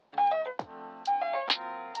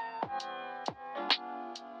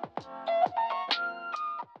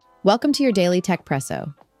Welcome to your daily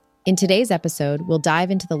Techpresso. In today's episode, we'll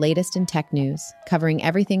dive into the latest in tech news, covering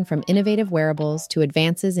everything from innovative wearables to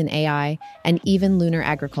advances in AI and even lunar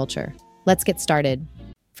agriculture. Let's get started.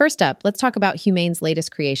 First up, let's talk about Humane's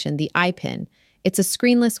latest creation, the iPin. It's a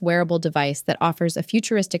screenless wearable device that offers a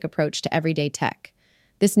futuristic approach to everyday tech.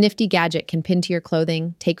 This nifty gadget can pin to your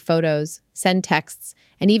clothing, take photos, send texts,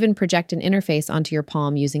 and even project an interface onto your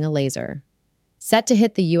palm using a laser. Set to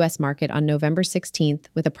hit the US market on November 16th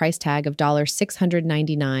with a price tag of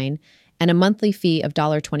 $699 and a monthly fee of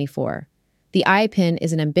 $24. The iPin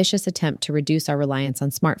is an ambitious attempt to reduce our reliance on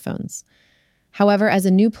smartphones. However, as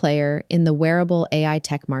a new player in the wearable AI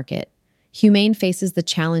tech market, Humane faces the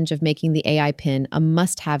challenge of making the AI pin a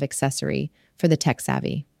must-have accessory for the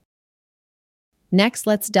tech-savvy. Next,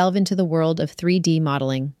 let's delve into the world of 3D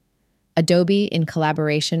modeling. Adobe, in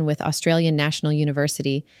collaboration with Australian National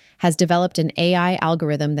University, has developed an AI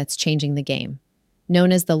algorithm that's changing the game.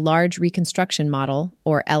 Known as the Large Reconstruction Model,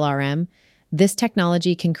 or LRM, this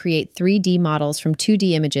technology can create 3D models from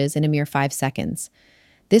 2D images in a mere 5 seconds.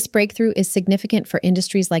 This breakthrough is significant for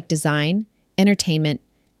industries like design, entertainment,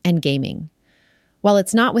 and gaming. While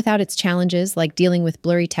it's not without its challenges, like dealing with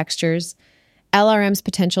blurry textures, LRM's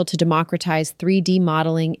potential to democratize 3D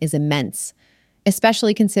modeling is immense,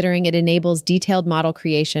 especially considering it enables detailed model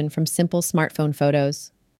creation from simple smartphone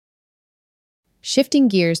photos. Shifting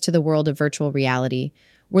gears to the world of virtual reality,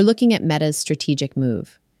 we're looking at Meta's strategic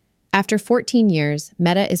move. After 14 years,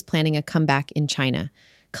 Meta is planning a comeback in China,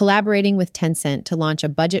 collaborating with Tencent to launch a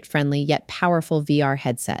budget-friendly yet powerful VR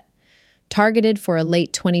headset, targeted for a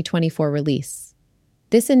late 2024 release.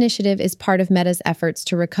 This initiative is part of Meta's efforts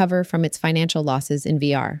to recover from its financial losses in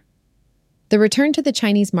VR. The return to the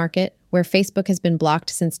Chinese market, where Facebook has been blocked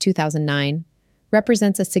since 2009,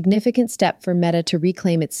 represents a significant step for Meta to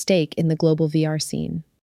reclaim its stake in the global VR scene.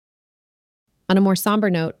 On a more somber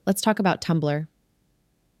note, let's talk about Tumblr.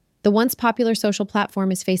 The once popular social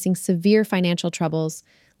platform is facing severe financial troubles,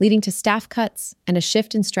 leading to staff cuts and a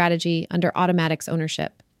shift in strategy under Automatic's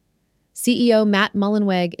ownership. CEO Matt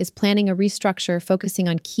Mullenweg is planning a restructure focusing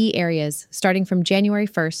on key areas starting from January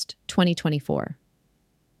 1st, 2024.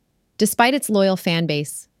 Despite its loyal fan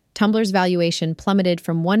base, Tumblr's valuation plummeted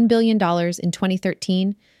from $1 billion in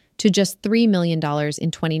 2013 to just $3 million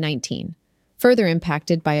in 2019, further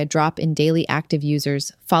impacted by a drop in daily active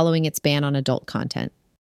users following its ban on adult content.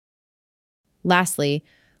 Lastly,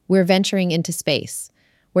 we're venturing into space,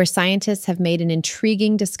 where scientists have made an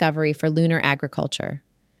intriguing discovery for lunar agriculture.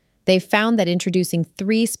 They've found that introducing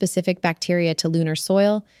 3 specific bacteria to lunar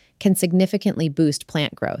soil can significantly boost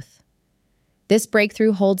plant growth. This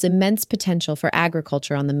breakthrough holds immense potential for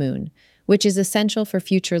agriculture on the moon, which is essential for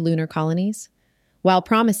future lunar colonies. While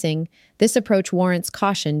promising, this approach warrants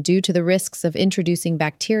caution due to the risks of introducing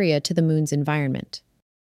bacteria to the moon's environment.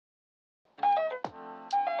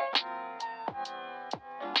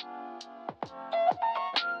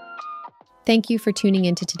 Thank you for tuning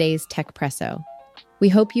into today's Techpresso. We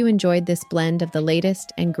hope you enjoyed this blend of the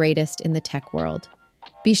latest and greatest in the tech world.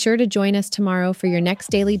 Be sure to join us tomorrow for your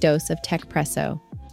next daily dose of Techpresso.